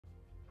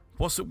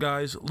What's up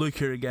guys, Luke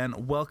here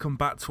again. Welcome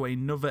back to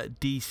another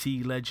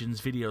DC Legends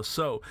video.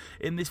 So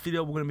in this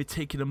video we're going to be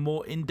taking a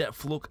more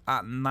in-depth look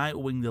at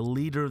Nightwing, the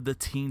leader of the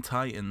Teen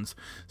Titans.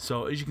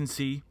 So as you can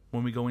see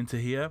when we go into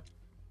here,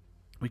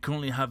 we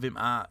currently have him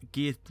at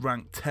gear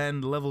rank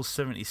 10, level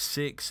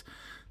 76,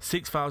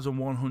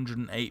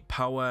 6,108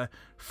 power,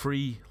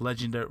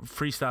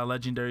 3-star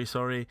legendary,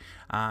 sorry.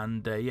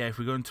 And yeah, if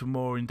we go into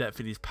more in depth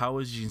in his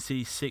powers, you can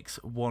see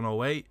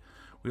 6,108.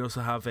 We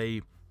also have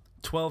a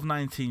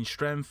 1219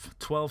 strength,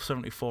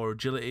 1274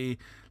 agility,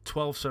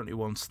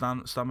 1271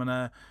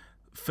 stamina,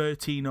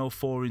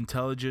 1304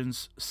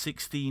 intelligence,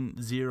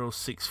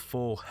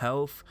 16064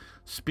 health,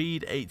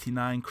 speed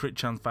 89, crit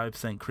chance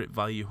 5%, crit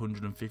value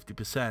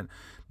 150%.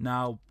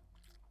 Now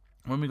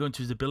when we go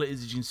into his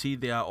abilities, as you can see,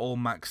 they are all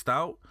maxed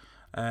out.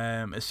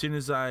 As soon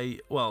as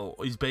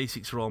his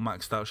basics are all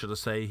maxed out, should I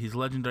say. His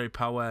legendary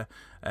power,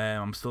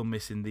 I'm still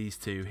missing these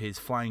two, his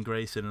Flying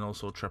Grayson and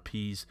also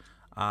Trapeze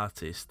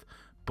Artist,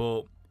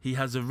 but he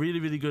has a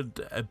really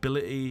good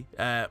ability,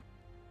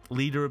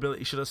 leader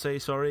ability, should I say,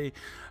 sorry.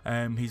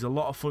 He's a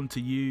lot of fun to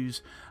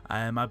use.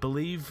 I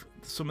believe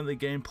some of the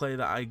gameplay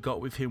that I got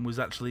with him was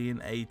actually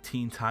in a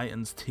Teen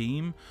Titans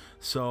team,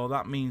 so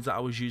that means that I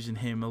was using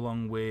him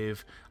along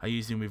with, I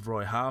used him with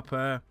Roy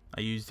Harper,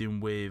 I used him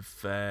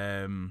with,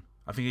 I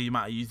think you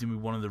might have used him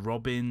with one of the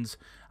Robins,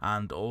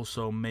 and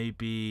also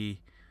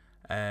maybe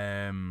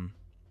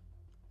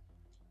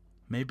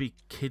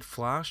Kid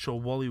Flash or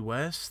Wally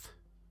West.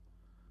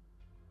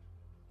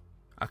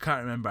 I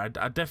can't remember.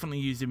 I definitely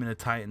used him in a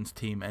Titans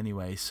team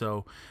anyway.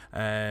 So,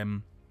 yeah,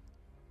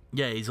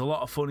 he's a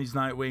lot of fun. He's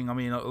Nightwing. I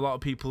mean, a lot of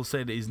people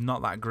say that he's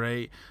not that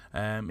great.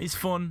 He's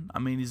fun. I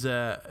mean, he's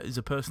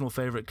a personal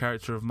favorite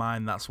character of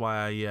mine. That's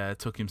why I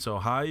took him so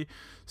high.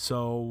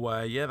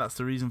 So, yeah, that's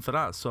the reason for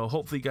that. So,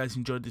 hopefully, you guys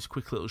enjoyed this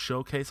quick little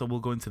showcase. I will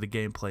go into the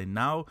gameplay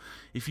now.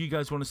 If you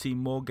guys want to see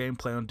more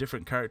gameplay on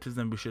different characters,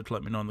 then be sure to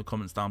let me know in the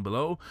comments down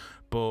below.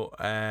 But,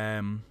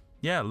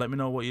 yeah, let me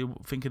know what you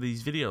think of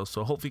these videos.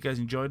 So hopefully you guys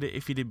enjoyed it.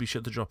 If you did, be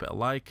sure to drop it a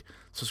like,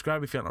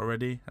 subscribe if you haven't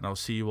already, and I'll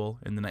see you all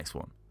in the next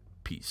one.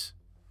 Peace.